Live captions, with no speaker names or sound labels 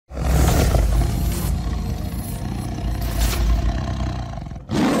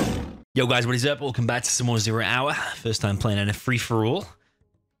Yo guys, what is up? Welcome back to some more Zero Hour. First time playing in a free-for-all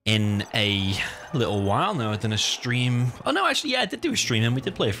in a little while. No, I've done a stream. Oh no, actually, yeah, I did do a stream and we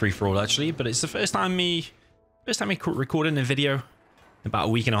did play a free-for-all actually, but it's the first time me recording a video in about a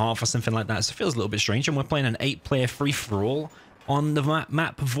week and a half or something like that, so it feels a little bit strange. And we're playing an 8-player free-for-all on the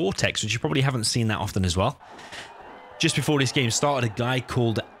map Vortex, which you probably haven't seen that often as well. Just before this game started, a guy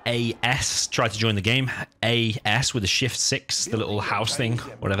called AS tried to join the game. AS with a shift 6, the little house thing,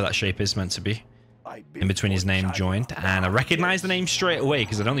 whatever that shape is meant to be, in between his name joined. And I recognized the name straight away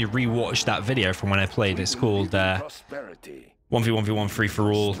because I'd only rewatched that video from when I played. It's called 1v1v1 free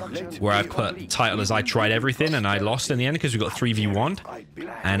for all, where I put the title as I tried everything and I lost in the end because we got 3v1.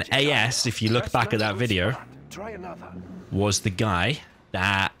 And AS, if you look back at that video, was the guy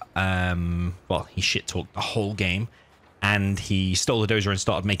that, well, he shit talked the whole game. And he stole the dozer and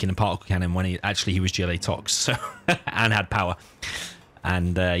started making a particle cannon when he was GLA Tox, so and had power.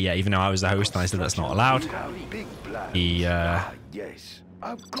 And yeah, even though I was the host and I said that's not allowed,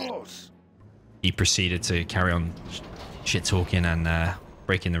 he proceeded to carry on shit talking and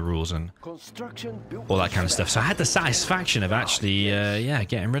breaking the rules and all that kind of stuff. So I had the satisfaction of actually yeah,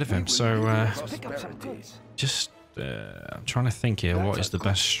 getting rid of him. So just I'm trying to think here, what is the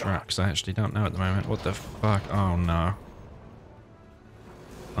best strat, because I actually don't know at the moment. What the fuck? Oh no.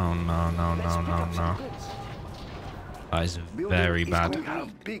 Oh no, no, no, no, no. That is very bad.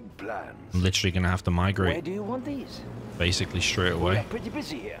 I'm literally gonna have to migrate basically straight away.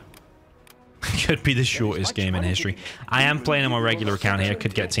 Could be the shortest game in history. I am playing on my regular account here,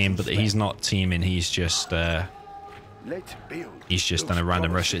 could get teamed, but he's not teaming, he's just done a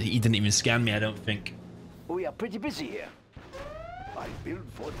random rush. He didn't even scan me, I don't think. We are pretty busy here. I built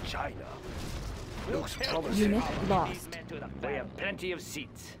for China. Looks Unit lost. We have plenty of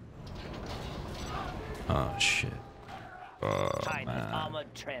seats. Oh shit. Oh man.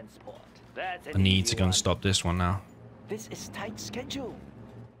 Armored transport. That's I need to go and stop this one now. This is tight schedule.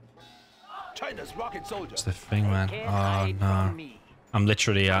 China's rocket soldier. It's the thing, man. Oh no. I'm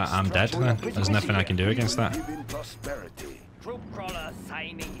literally, I'm dead then. There's nothing I can do against that. Troop crawler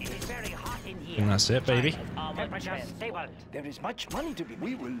signing. It is very hot in here. And that's it, baby. There is much money to be made.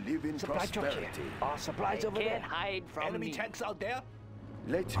 We will live in prosperity. Our supplies over there. Hide from enemy tanks out there.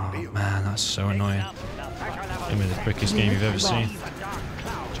 Let's Oh man, that's so annoying. Give me the quickest game you've ever seen.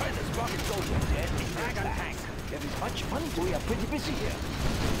 China's rocket soldier. There is much money. We are pretty busy here.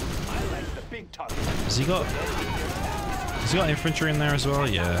 I like the big target. Has he got infantry in there as well?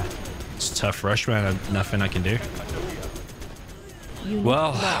 Yeah. It's a tough rush, man. Nothing I can do.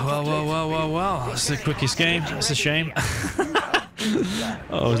 Well. That's the quickest game. It's a shame. I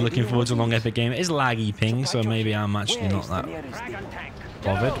was looking forward to a long epic game. It is laggy ping, so maybe I'm actually not that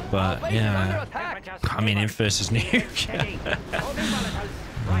bothered. But yeah, I mean, Inverse is nuke.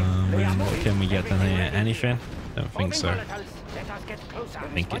 What can we get done here? Anything? Don't think so. I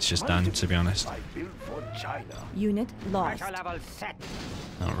think it's just done, to be honest. Unit lost. I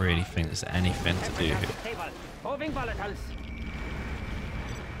don't really think there's anything to do here.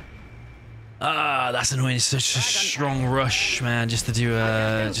 Ah, that's annoying. It's such a strong rush, man. Just to do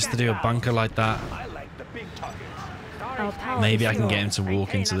a bunker like that. Maybe I can get him to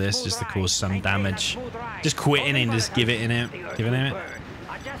walk into this just to cause some damage. Just quitting and just giving it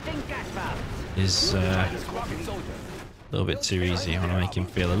is a little bit too easy. I want to make him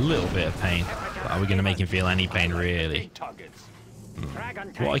feel a little bit of pain. But are we going to make him feel any pain, really?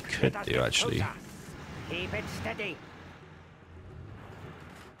 What I could do, actually. Keep it steady.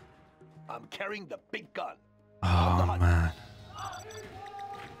 I'm carrying the big gun. Oh man.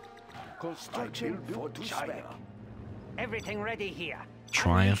 Construction for China. Everything ready here.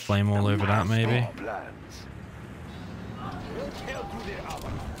 Try and flame all over that, maybe.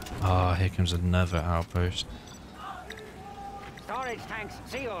 Oh, here comes another outpost. Storage tanks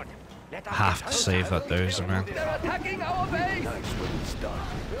sealed. Have to save that dozer, man. They're attacking our base.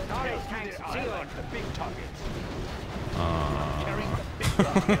 Storage tanks sealed. The big targets. Oh man.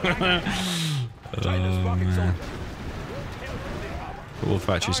 The Wolf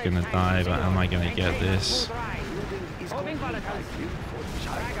Factory's gonna die, but am I gonna get this?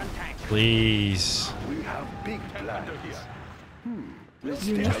 Please.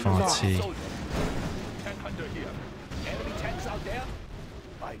 FRT.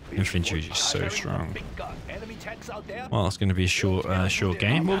 Infantry is just so strong. Well, it's going to be a short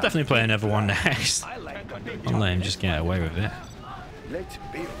game. We'll definitely play another one next. I'll let him just get away with it.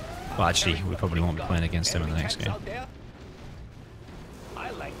 Well, actually, we probably won't be playing against him in the next game.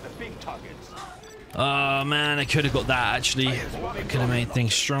 Oh man, I could have got that actually. I could have made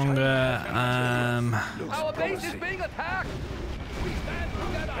things stronger. Our base is being attacked.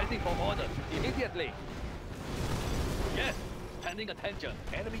 Ready for orders immediately. Yes, standing attention.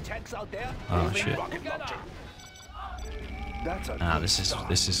 Enemy tanks out there. Oh shit.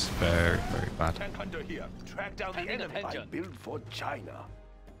 This is very bad. Tank hunter here. Track down the enemy. I build for China.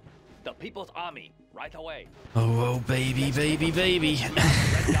 The People's Army, right away. Oh baby.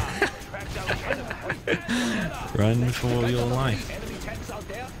 Run for your life. Enemy tanks out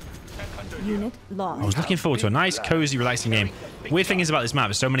there. Unit lost. I was looking forward to a nice, cozy, relaxing game. Weird thing is about this map,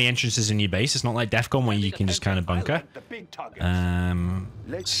 there's so many entrances in your base. It's not like DEFCON where you can just kind of bunker.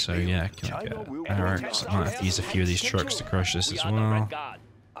 So yeah, can I get barracks? I might have to use a few of these trucks to crush this as well.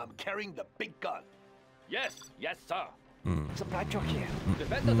 I'm carrying the big gun. Yes, sir. Supply truck here.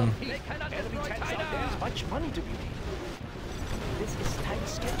 Defenders of peace cannot destroy China. There's much money to be made. This is tight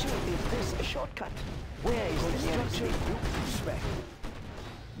schedule. Is this a shortcut? Where is the structure?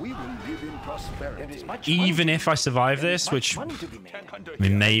 We will live in prosperity. There is much Even if I survive this, which I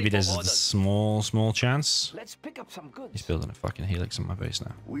mean, maybe there's a small chance. Let's pick up some goods. He's building a fucking helix on my base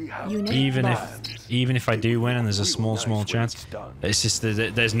now. Unit Even lost. if I do win and there's a small chance, it's just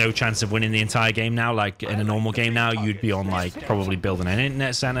that there's no chance of winning the entire game now. Like in a normal game now, you'd be on like probably building an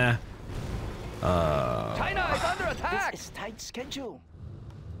internet center. China is under attack. This is tight schedule.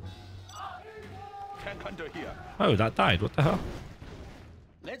 Tank hunter here. Oh, that died. What the hell?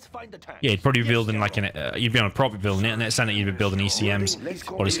 Let's find the tank. Yeah, you'd probably be building like you'd be on a proper building internet center. You'd be building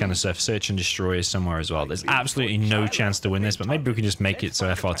ECMs, all this kind of stuff. Search and destroyers somewhere as well. There's absolutely no chance to win this, but maybe we can just make it so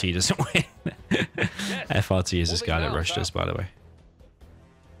FRT doesn't win. FRT is this guy that rushed us, by the way.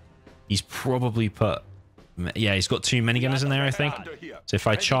 He's probably put, yeah, he's got 2 minigunners in there, I think. So if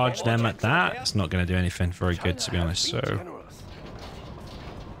I charge them at that, it's not going to do anything very good, to be honest. So you're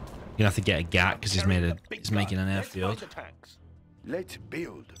gonna have to get a GAT because he's making an airfield. Let's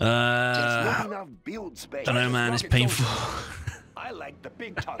build. Don't know, man. It's painful. I like the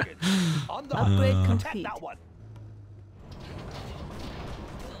big target. Upgrade complete.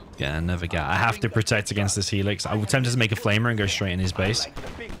 Yeah, another GAT. I have to protect against this helix. I would tempted to make a flamer and go straight in his base.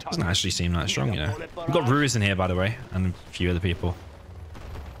 Doesn't actually seem that strong, you know. We've got Ruiz in here, by the way, and a few other people.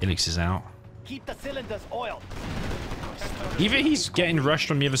 Helix is out. Keep the cylinders oiled. Either he's getting rushed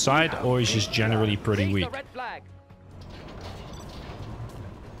on the other side, or he's just generally pretty weak.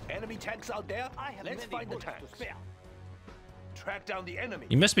 Enemy tanks out there. Let's find the tanks. Track down the enemy.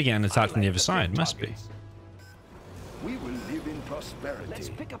 He must be getting attacked from the other side. Must be. We will live in prosperity. Let's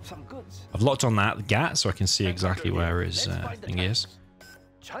pick up some goods. I've locked on that GAT so I can see exactly where his thing is.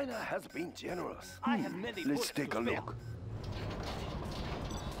 China has been generous. Let's take a look.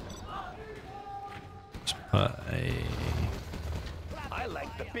 Let's put a... I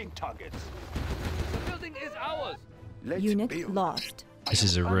like the big targets. The building is ours. Unit lost. This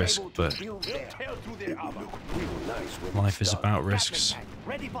is a risk, but life is about risks.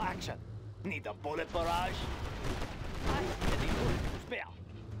 Ready for action. Need a bullet barrage. Spare.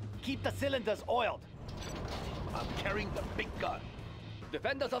 Keep the cylinders oiled. I'm carrying the big gun.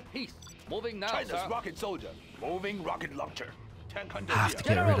 Defenders of peace. Moving now, China's rocket soldier. Moving rocket launcher. Tank hunter. I have to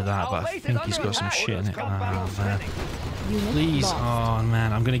get rid of that, but I think he's got some shit in it. Oh, man. Please. Oh,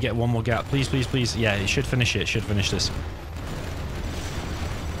 man. I'm going to get one more gap. Please, please, please. Yeah, it should finish it. It should finish this.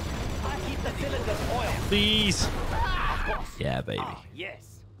 Keep the cylinders oiled. Please. Yeah, baby.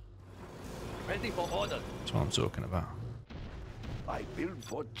 Yes. Ready for orders. That's what I'm talking about. I build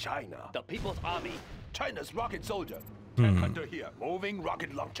for China. The People's Army. China's rocket soldier. Tank hunter here. Moving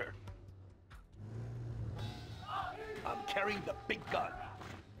rocket launcher. I'm carrying the big gun.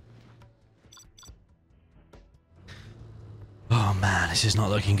 Oh man, this is not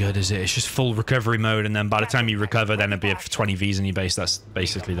looking good, is it? It's just full recovery mode, and then by the time you recover, then it'll be 20 Vs in your base. That's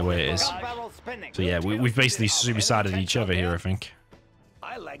basically the way it is. So yeah, we've basically suicided each other here, I think.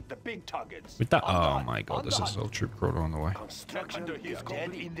 I like the big targets. With that, oh my god, there's a assault troop crawler on the way. Tank hunter here,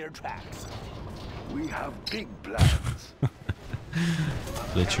 dead in their tracks. We have big plans.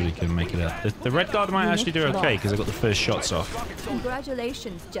 Literally couldn't make it up. The Red Guard might actually do okay because I got the first shots off.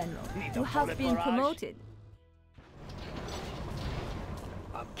 Congratulations, General. You have been promoted.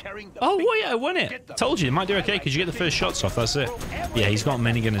 Oh, well, yeah, I won it. Told you, it might do okay because you get the first shots off. That's it. Yeah, he's got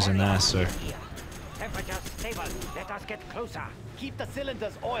minigunners in there, so. Temperature stable. Let us get closer. Keep the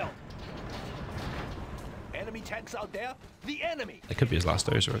cylinders oiled. Enemy tanks out there. The enemy. That could be his last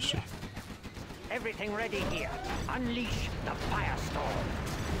dozer, actually. Everything ready here. Unleash the firestorm.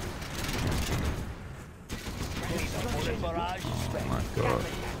 Oh my god.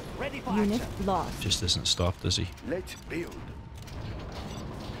 Ready for Unit action. lost. Just doesn't stop, does he? Let's build.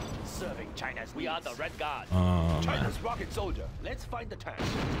 Serving China's we are the Red Guard. Oh, China's rocket soldier. Let's find the tanks.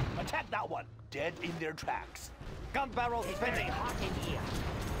 Attack that one. Dead in their tracks. Gun barrel spinning. Hot in here.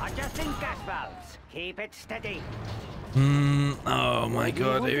 Adjusting gas valves. Keep it steady. Oh my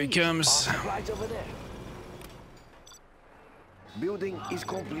god, here he comes. Supplies over there. Building is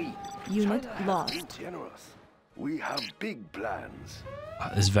complete. Unit Be lost. generous. We have big plans.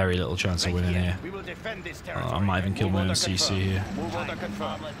 There's very little chance of winning here. We will defend this Oh, territory. I might even kill my own CC here. Move order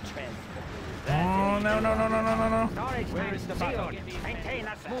confirmed. Oh, no, no, no, no, no, no, no. Storage tanks sealed. Maintain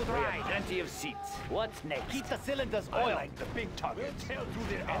a smooth ride. Plenty of seats. What's next? Keep the cylinders oil. I like the big target. We'll tear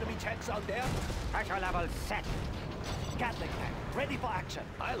through their enemy tanks out there. Pressure level set. Gatling tank, ready for action.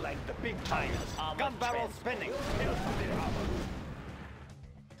 I like the big targets. Gun barrel spinning. Tear through their armor.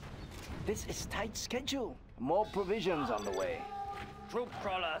 This is tight schedule. More provisions on the way. Troop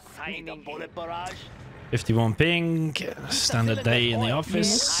crawler signing the bullet barrage. 51 ping, standard day in the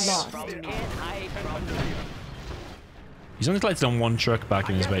office. Lost. He's only collected on one truck back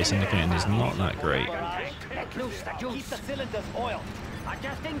in his base, indicating he's not that great. Let loose the juice. Keep the cylinders oiled.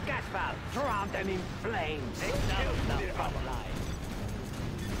 Adjusting gas valve. Drown them in flames.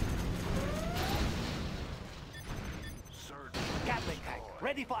 Gatling tank,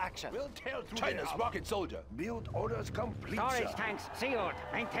 ready for action. We'll tear through China's rocket soldier. Build orders complete, Storage sir. tanks sealed.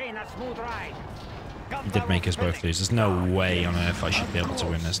 Maintain a smooth ride. He did make us both lose. There's no way on earth I should be able to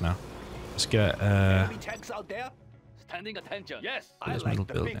win this now. Let's get Enemy tanks out there. Standing attention. Yes, I those like middle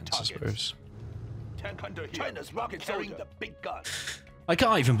the buildings, big I targets. suppose. Tank under here. China's rocket soldier. The big gun. I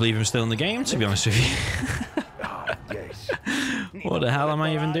can't even believe I'm still in the game, to be honest with you. Ah, yes. What the hell am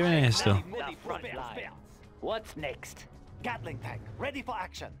I even doing here still? The front line. What's next? Gatling tank, ready for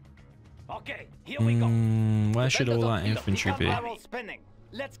action. Okay, here we go. Where should all that infantry be? Barrel spinning.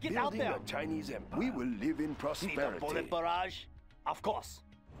 Let's get out Building there. a Chinese empire. We will live in Need a prosperity. bullet barrage? Of course.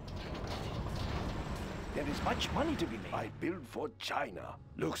 There is much money to be made. I build for China.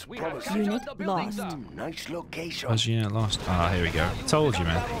 Looks We have promising. Unit lost. Nice location. Where's unit lost? Ah, here we go. Told you,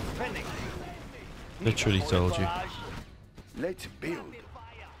 man. Barrel spinning. Literally told you. Let's build.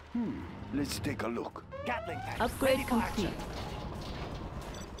 Let's take a look. Gatling tank. Upgrade ready for action. complete.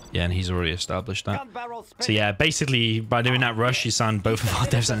 Yeah, and he's already established that. Gun barrel spinning. So yeah, basically by doing that rush, you signed both of our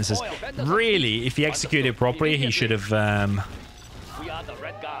dev sentences. Really, if he executed it properly, he should have. We are the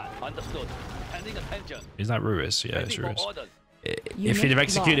Red Guard. Understood. Pending attention. Is that Ruiz? Yeah, it's Ready for Ruiz. orders. If he'd have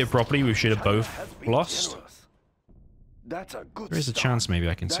executed it properly, we should have both Be lost. generous. That's a good There is a start. chance maybe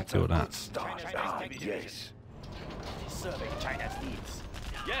I can That's secure a good that. start. Ah, yes. Serving China's needs.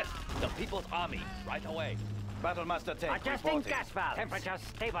 Yes, the People's Army. Right away. Battlemaster tank Adjusting reporting. gas valve. Temperature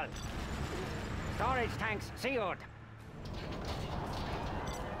stable. Storage tanks sealed.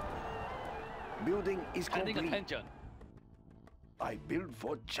 Building is Pending complete. attention. I build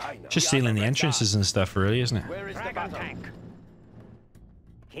for China. Just sealing the entrances and stuff, really, isn't it? Where is the Dragon battle? tank.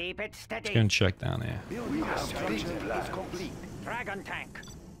 Keep it steady. Let's go and check down here. We have big plans. Complete. Dragon tank.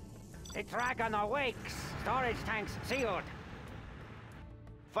 The dragon awakes. Storage tanks sealed.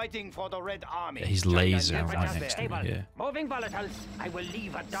 Fighting for the Red Army. Yeah, he's China laser never right does next that. to me here. Moving volatiles. I will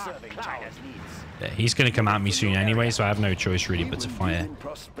leave a dark Serving cloud. China's needs. Yeah, he's going to come at me soon anyway, so I have no choice really but to fight it.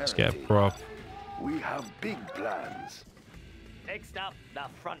 Let's get a prop. We have big plans. Next up, the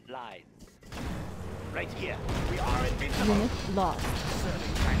front lines. Right here. We are invincible. Unit lost.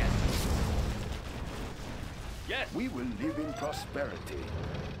 Serving China's needs. Yes. We will live in prosperity.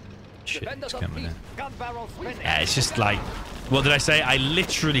 Shit, Defenders it's of coming peace. in. Gun barrel spinning. Yeah, it's just like, what did I say? I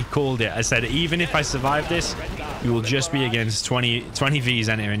literally called it. I said, even if I survive this, you will just be against 20 Vs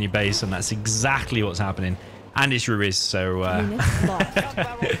entering your base, and that's exactly what's happening. And it's Ruiz, so Unit lost.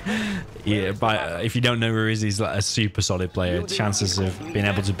 yeah. But if you don't know Ruiz, he's like a super solid player. Chances of being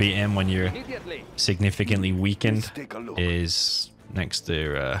able to beat him when you're Immediately. significantly weakened Let's take a look. is next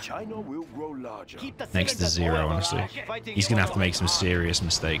to China will grow larger. Keep the next to cylinders zero, oiled. honestly. Fighting He's gonna have to for make some the serious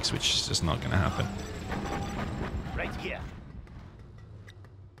mistakes, which is just not gonna happen. right here.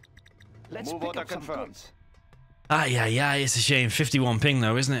 Let's Move pick order up some confirmed. goods. Ah, yeah, it's a shame. 51 ping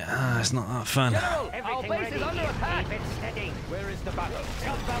though, isn't it? Ah, it's not that fun. Everything ready. Keep it steady. Where is the battle?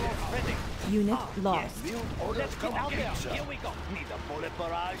 Gun barrel spinning. Unit lost. Build orders Let's get out there. complete, sir. Here we go. Need a bullet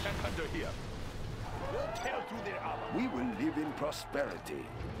barrage. Check under here. We'll tear through their armor. We will live in prosperity.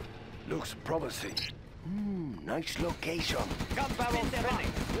 Looks promising. Nice location. Gun barrel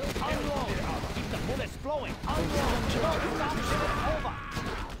spinning. Unload. Keep the bullets flowing. Unload. Stop it over.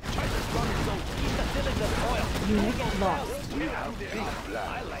 China's rocket soldier. Keep the cylinders oiled. Unit lost. We have big plans.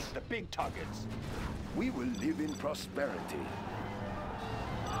 I like the big targets. We will live in prosperity.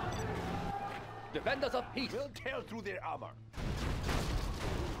 Defenders of peace. We'll tear through their armor.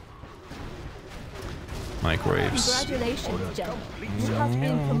 Microwaves. Congratulations, General. You have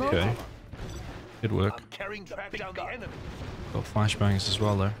been promoted. Okay. Good work. Carrying the big gun. Got flashbangs as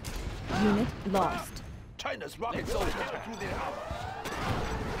well there. Unit lost. China's rocket soldiers.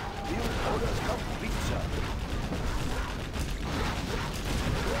 Orders complete, sir.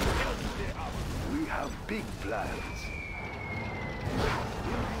 We have big plans.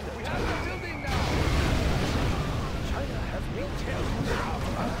 We have a building now. China has been killed.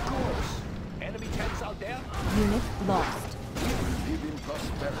 Of course. Enemy tanks out there. Unit lost. Live in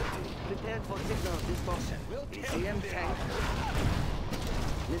prosperity. Prepared for signal distortion. ECM tank.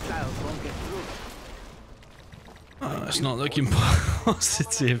 Missiles won't get through. It's not looking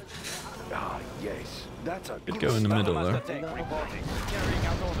positive. Ah, yes. That's a Could go in the middle though. Tank reporting. Carrying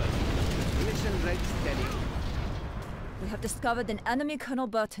out orders. Mission rate steady. We have discovered an enemy Colonel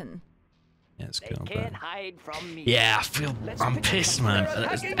Burton. Yeah, it's killed Can't that. hide from me. Yeah, I'm pissed, man.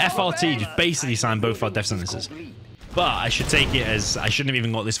 FRT just basically signed both our death sentences. But I should take it as I shouldn't have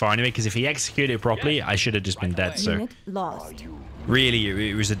even got this far anyway, because if he executed it properly, I should have just been dead. So Unit lost. really,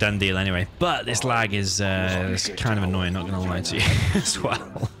 it was a done deal anyway. But this lag is it's kind of annoying, not gonna lie to you as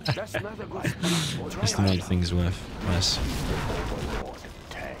well. That's not a good spot. Just to make things worse.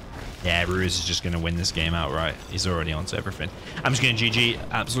 Yeah, Ruiz is just going to win this game outright. He's already onto everything. I'm just going to GG.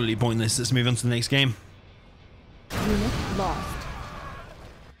 Absolutely pointless. Let's move on to the next game. Unit lost.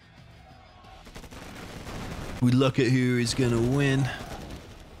 We look at who is going to win.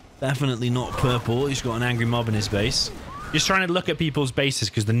 Definitely not purple. He's got an angry mob in his base. Just trying to look at people's bases,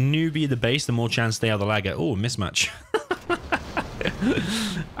 because the newbier the base, the more chance they are the lagger. Oh, mismatch.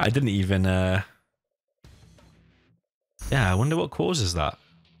 I didn't even... Yeah, I wonder what causes that.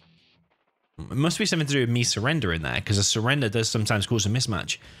 It must be something to do with me surrendering there, because a surrender does sometimes cause a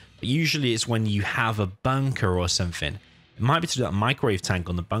mismatch. But usually it's when you have a bunker or something. It might be to do that microwave tank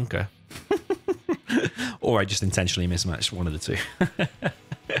on the bunker. Or I just intentionally mismatched one of the two.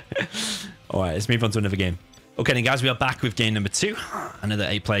 Alright, let's move on to another game. Okay then guys, we are back with game number 2. Another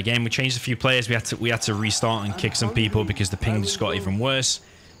 8-player game. We changed a few players. We had to restart and kick some people because the ping just got even worse.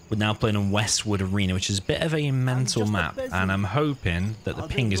 We're now playing on Westwood Arena, which is a bit of a mental map, and I'm hoping that the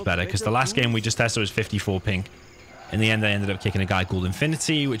ping is better, because the last game we just tested was 54 ping. In the end, I ended up kicking a guy called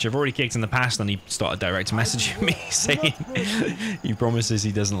Infinity, which I've already kicked in the past, and he started direct messaging me saying he promises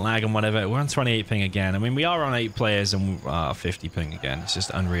he doesn't lag and whatever. We're on 28 ping again. I mean, we are on 8 players and 50 ping again. It's just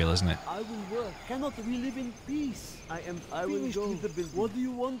unreal, isn't it? I will work. Cannot we live in peace? I will go. With the business. What do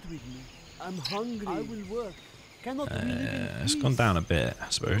you want with me? I'm hungry. I will work. Cannot we live in It's peace? gone down a bit, I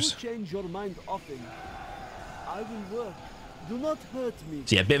suppose. You change your mind often. I will work. Do not hurt me.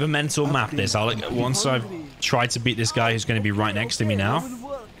 So yeah, a bit of a mental map this. Once I've tried to beat this guy who's going to be right next to me now,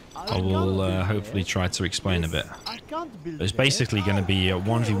 I will hopefully try to explain a bit. But it's basically going to be a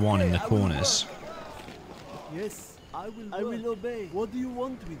 1v1 in the corners. Yes, I will obey. What do you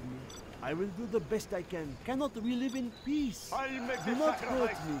want with me? I will do the best I can. Cannot we live in peace? Do not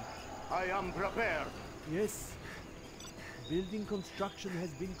hurt me. I am prepared. Yes. Building construction has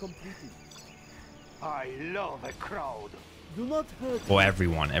been completed. I love a crowd. Do not hurt Or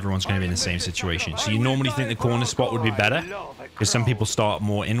everyone. Everyone's going to be in the same situation. So you normally think the corner spot would be better, because some people start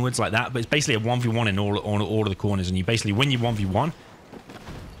more inwards like that. But it's basically a 1v1 in all of the corners, and you basically win your 1v1.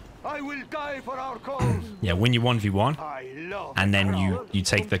 I will die for our cause. Yeah, win your 1v1, I love and then you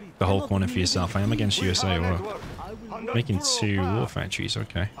take the whole corner for yourself. I am against USA. Or making 2 war factories.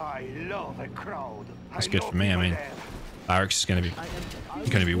 Okay, I love a crowd. that's good for me. I mean, barracks is going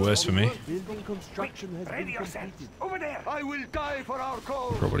to be worse for me. Building construction has been completed. Over there. I will die for our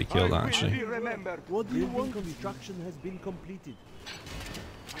cause. Probably kill that actually. Be remembered. What do you want? Construction has been completed.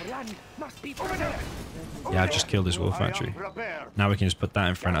 Our land must be over there. Yeah, I've just killed his war factory. Prepared. Now we can just put that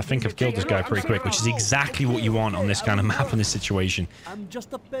in front. I think I've killed this guy pretty quick, which is exactly what you want on this kind of map in this situation. I'm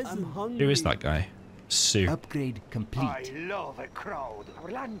just a peasant. Who is that guy? Sue. Upgrade complete. I love a crowd.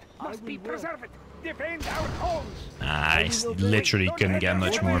 Our land must be preserved. Defend our homes. I literally couldn't get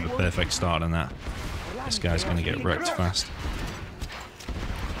much more of a perfect start on that. This guy's going to get wrecked fast.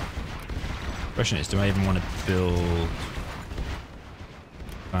 Question is, do I even want to build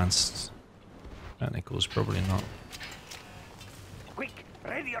advanced technicals? Probably not. Quick,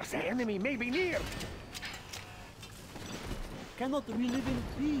 ready yourself. The enemy may be near. Cannot we live in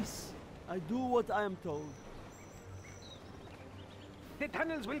peace? I do what I am told. The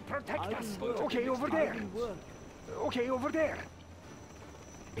tunnels will protect I us. will work. Okay, over I there. will work. Okay, over there.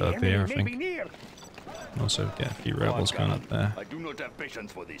 The Up here, I enemy may be think. near. Also get a few rebels going up there. I do not have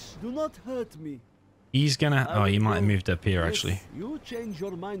patience for this. Do not hurt me. He's gonna... Oh, he might have moved up here, Yes, actually. you change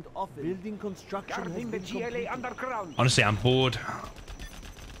your mind often. Building construction has Guarding the been GLA completed. underground. Honestly, I'm bored.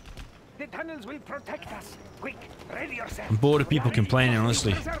 The tunnels will protect us. Quick, ready yourself. I'm bored of people complaining,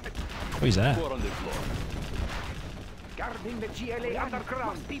 honestly. Preserve it. Oh, he's there. Four on the floor. Guarding the GLA underground.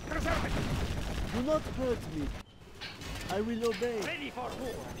 Must be preserved. Do not hurt me. I will obey. Ready for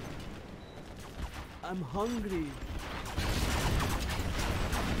war. I'm hungry.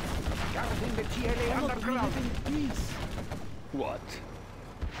 Guarding the GLA Cannot we underground. live in peace? What?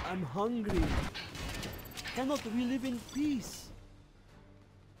 I'm hungry. Cannot we live in peace?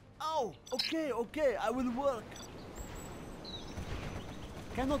 Oh, okay, I will work.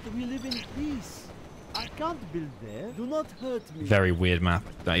 Cannot we live in peace? I can't build there. Do not hurt me. Very weird map.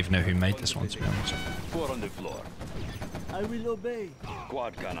 Don't even know who made this one, to be honest. Four on the floor. I will obey.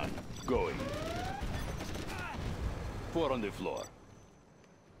 Quad cannon. Going. Four on the floor.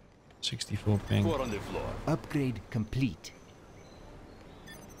 64 ping. Four on the floor. Upgrade complete.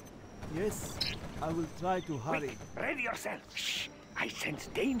 Yes, I will try to hurry. Ready yourself. Shh. I sense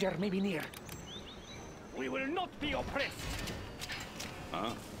danger may be near. We will not be oppressed.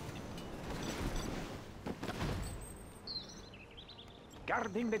 Huh?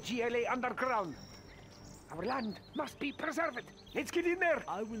 Guarding the GLA underground. Our land must be preserved. Let's get in there.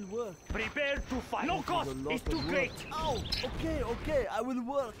 I will work. Prepare to fight. No This cost is a lot is of too work. great. Oh, okay, I will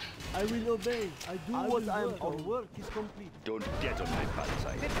work. I will obey. I do what I am told. Our work is complete. Don't get on my bad The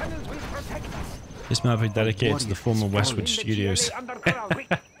side. tunnels will protect us. This map is dedicated to the former Westwood In the Studios. GLA underground. Quick,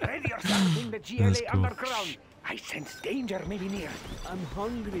 ready yourself. In the GLA That's cool. underground. I sense danger may be near. I'm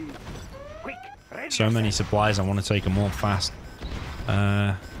hungry. Quick, ready So many yourself. supplies, I want to take them all fast.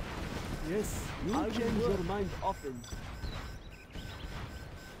 Yes, you change your mind often.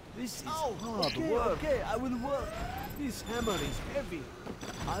 This is hard work. Okay, I will work. This hammer is heavy.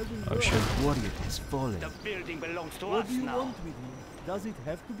 I will Oh work. shit. Warrior has fallen. The building belongs to What us do you now. want with me? Does it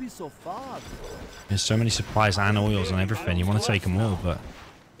have to be so far? There's so many supplies and oils and everything. You want to take them all, but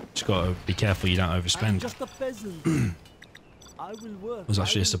just got to be careful you don't I'm overspend. just a peasant. I will work. There's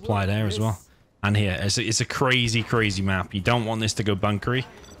actually I a will supply work. there as well. Yes, And here, it's a crazy map. You don't want this to go bunkery,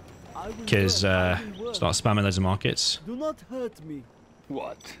 I will because work. I will work. start spamming loads of markets. Do not hurt me.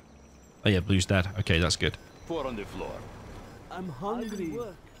 What? Oh yeah, blue's dead. Okay, that's good. Four on the floor. I'm hungry.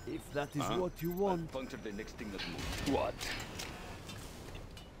 If that is what you want. Puncture the next thing that moves. What?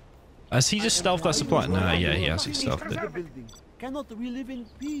 Has he just stealthed that supply? No, yeah, he has. He stealthed The it. building. Cannot we live in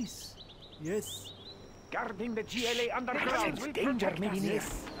peace? Yes. Guarding the GLA underground. Will danger may be near.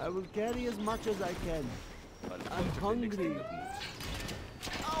 Yes. I will carry as much as I can. I'll I'm puncture the next hungry. thing that moves.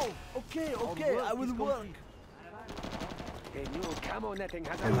 Oh, okay, I will work. The new camo netting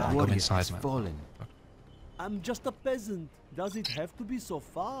has A arrived. warrior inside, has man. fallen. I'm just a peasant. Does it have to be so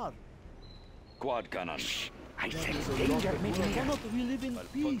far? Quad cannon. I That sense is a lot danger of may be work. near. Cannot we live in I'll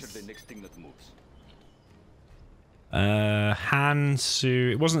puncture the peace? next thing that moves. Han, Sue.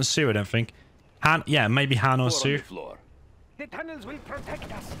 It wasn't Sue, I don't think. Han, yeah, maybe Han or Four on Sue. the floor. The tunnels will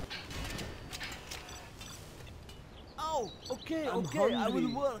protect us. Oh, okay, I'm I will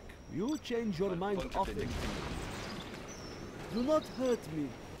hungry. work. You change your mind Puncture the often. next thing that moves. Do not hurt me.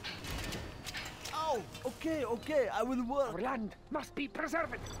 Oh, okay, I will Our work. land must be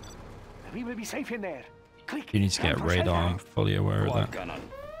preserved. We will be safe in there. Quick. You need to get run for radar. I'm shelter. fully aware of Quad that. cannon.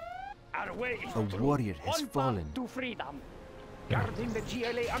 Our way is A through. warrior has On path fallen. to freedom. Guarding the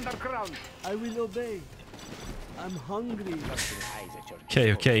GLA underground. I will obey. I'm hungry.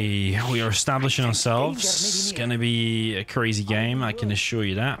 Okay, we are establishing ourselves. It's gonna be a crazy game, I can assure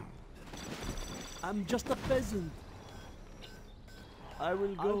you that. I'm just a peasant. I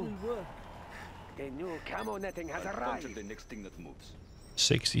will go. I will work. The new camo netting has I'll puncture arrived. the next thing that moves.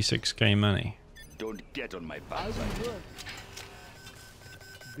 66k money. Don't get on my I bad will side. work.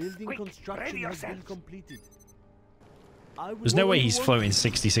 Building Quick, construction ready has been yourself. completed. I will There's no what way do you he's want? floating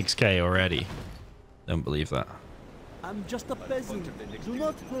 66k already. Don't believe that. I'm just a peasant. puncture the next Do thing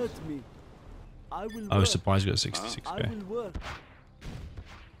not that hurt me. I will Oh, work. supplies got I 66k. will work.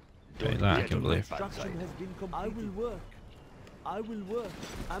 Okay, that I get can on my believe. bad Construction side. has been completed. I will work. I will work.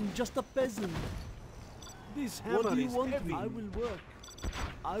 I'm just a peasant. This What hammer do you is want? heavy. I will work.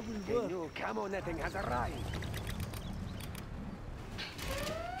 I will The work. new camo netting has arrived.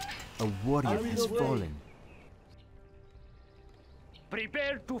 A warrior I will has obey. fallen.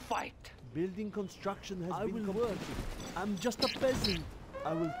 Prepare to fight. Building construction has been completed. Work. I'm just a peasant.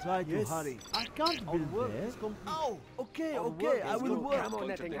 I will try to hurry. I can't build work there. is complete. Oh, okay, Our okay. work I is will done. work. Camo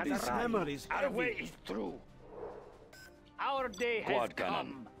netting has This arrived. hammer is Our heavy. way is through. Our day has Quad cannon.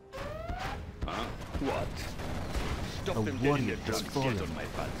 come. Huh? What? Stop A them dead in warrior their has tracks. fallen. Get on my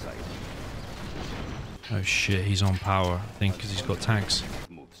bad side. Oh shit, he's on power, I think, because he's got tanks.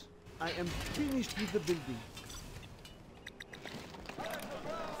 Moves. I am finished with the building.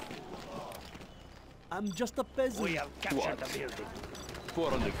 I'm just a peasant. We have captured the building.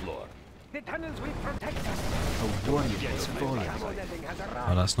 4 on the floor. The tunnels will protect us. A warrior has fallen. Ammo netting has Oh,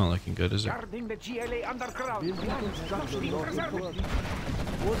 arrived. that's not looking good, is it? Guarding the GLA underground. Building Land construction must be not preserved. complete.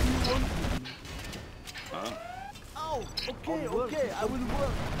 What do you want with me? Oh, okay, okay, I will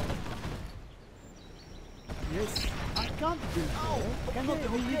work. Yes, I can't build. Cannot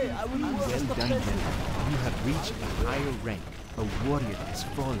okay, I will work. Well done, gentlemen. You have reached a higher rank. A warrior has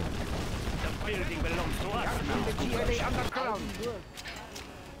fallen. The building belongs to us. Guarding the GLA underground.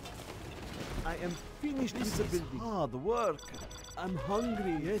 I am finished with the building. Hard work. I'm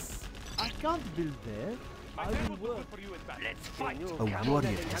hungry. Yes, I can't build there. I will work. Let's fight. A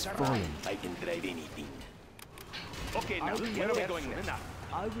warrior has fallen. I can drive anything. Okay, now where are we going now?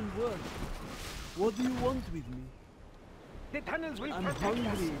 I will work. What do you want with me? The tunnels will I'm protect hungry.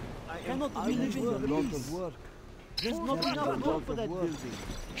 us. I cannot live in peace. There's not enough room for that building.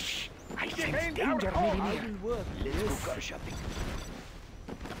 I sense danger, I maybe. will work. Let's go Yes. car shopping.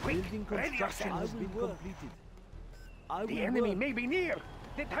 Building ready construction yourself. has been completed. I will The enemy work. may be near.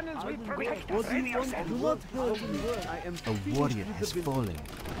 The tunnels I will will protect work. us. What do Ready you want? yourself. Do not hurt me. I am A finished warrior with has the building. fallen.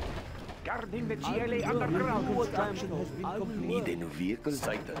 Guarding the I GLA will work. underground. Construction has been Need completed. a new vehicle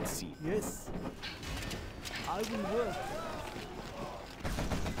sight unseen. Yes. I will work.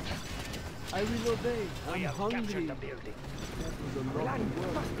 I will obey. We I'm have hungry. captured the building. That was a lot Land of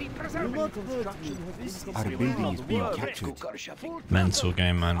work. must be Do preserved. not hurt me. This Our building is being Let's go captured. car shopping. Mental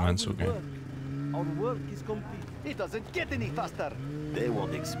game, man. I Mental will game. work. Our work is complete. It doesn't get any faster. They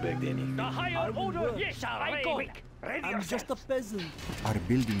won't expect anything. The I higher will order, work. yes, I go. Ready I'm yourself. just a peasant. Our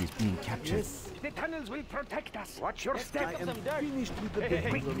building is being captured. Yes. The tunnels will protect us. Watch your I step. am finished with the Hey,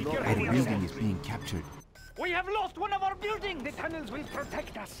 building. be There's a lot Our careful. of building is being captured. We have lost one of our buildings. The tunnels will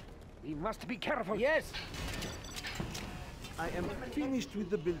protect us. We must be careful. Yes. I am finished with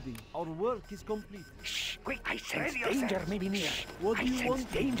the building. Our work is complete. Shh, quick. I sense danger may be near. What do I you sense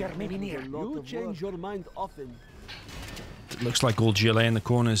want? danger may be There's near. a lot You of change your mind often. It looks like all GLA in the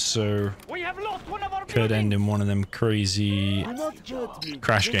corners, so We have lost one of our could end buildings. in one of them crazy. Do not hurt me.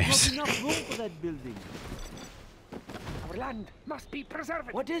 Crash There's games. not enough room for that building. Our land must be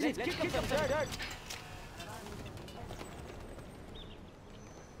preserved. What is it? Let's Kick kick up some dirt.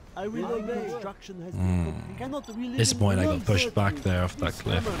 I will obey. Construction has been complete. Cannot relive Disappointed I in got pushed hurt back me. there off that This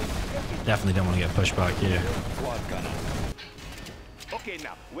cliff. memory. Definitely don't want to get pushed back here. Quad gunner. Okay,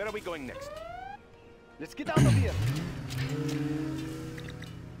 now where are we going next? Let's get out of here.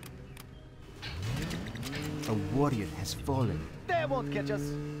 A warrior has fallen. They won't catch us.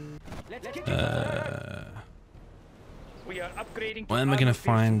 Let's kick it. We are upgrading. When am I going to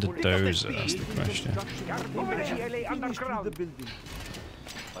find a dozer? That's the question. Guarding the GLA Finished with underground. the building.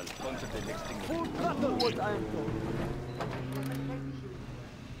 I'll sponsor the next thing. Full throttle what I am told.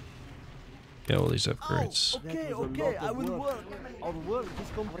 Get all these upgrades. Okay, okay, I will work. Our work is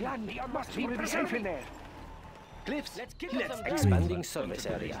complete. Land must be preserved in there. Cliffs. Let's kick up some dirt. Expanding service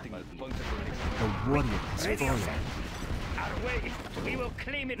area. A warrior has fallen. Our way. We will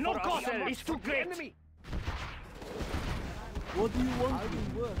claim it no for ourselves. It's too great. Enemy. What do you want? I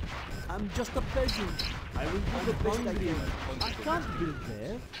will work. I'm just a peasant. I will do the best I can. I can't build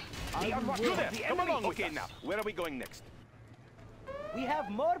there. I will work. Come along with us. Now, where are we going next? We have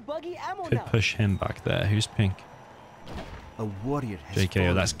more buggy ammo Could now. push him back there. Who's pink? A warrior has JK, oh,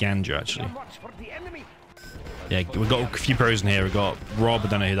 fallen. that's Ganja actually. Watch for the enemy. Yeah, we've got a few pros in here. We've got Rob, I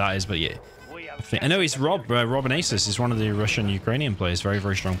don't know who that is, but yeah. We have I know he's Rob, Rob and Asus. He's one of the Russian-Ukrainian players. Very,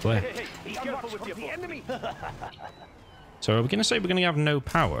 very strong player. be careful with the enemy. So are we going to say we're going to have no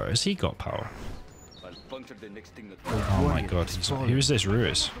power? Has he got power? I'll sponsor the next thing that Oh my god. Who is this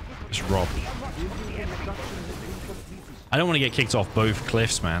Ruiz? It's Rob. I don't want to get kicked off both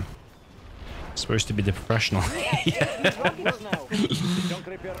cliffs, man. It's supposed to be the professional.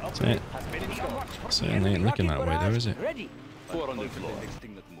 So it ain't looking that way though, is it? Ready. 4 on the floor. Next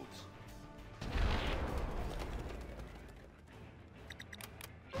thing that moves.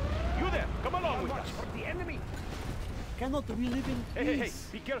 You there. Come along with us. For the enemy. Cannot we live in peace?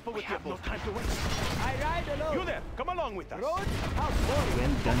 Be careful with your boat. No time to waste. I ride alone. You there. Come along with us. Road. How boring.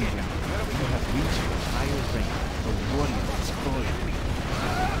 Well done, gentlemen. You have reached a higher rank. A warrior has fallen.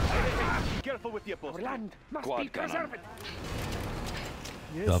 Be careful with your boat. Our land must Quad be preserved.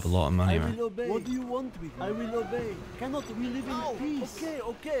 Yes. You have a lot of money, I man. will obey. What do you want with me? I will obey. Cannot we live in peace? Okay,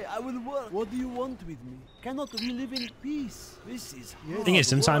 okay, I will work. What do you want with me? Cannot we live in peace? This is hard Thing is,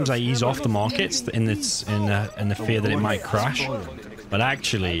 sometimes I work. ease off the Cannot we markets live in peace? the fear that it might crash, but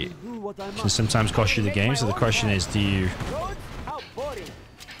actually, Do what I it can must. sometimes cost you the game. So the question is, do you, Road. How boring.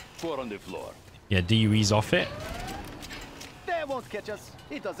 4 on the floor. do you ease off it, won't catch us.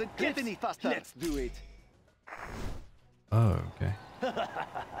 It doesn't get any faster. Let's do it. Oh, okay.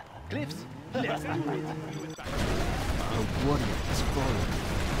 Cliffs. Let's do it. A warrior has fallen.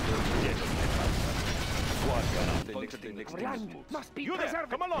 Squad gun out the next move. Must be You there,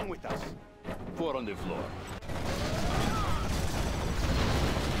 come along with us. 4 on the floor.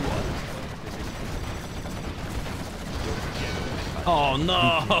 Oh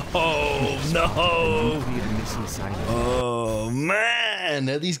no! No! Nuclear missile silence. Oh man!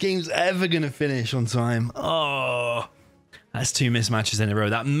 Are these games ever gonna finish on time? Oh, that's 2 mismatches in a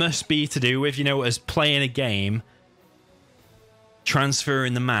row. That must be to do with, you know, us playing a game,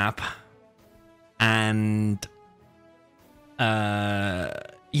 transferring the map, and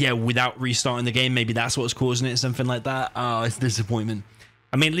yeah, without restarting the game. Maybe that's what's causing it, something like that. Oh, it's disappointment.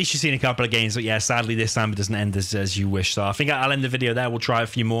 I mean, at least you've seen a couple of games, but yeah, sadly this time it doesn't end as you wish. So I think I'll end the video there. We'll try a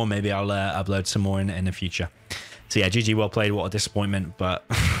few more. Maybe I'll upload some more in the future. So yeah, GG, well played. What a disappointment, but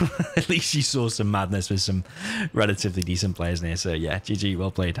at least you saw some madness with some relatively decent players in here. So yeah, GG,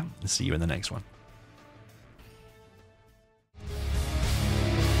 well played. See you in the next one.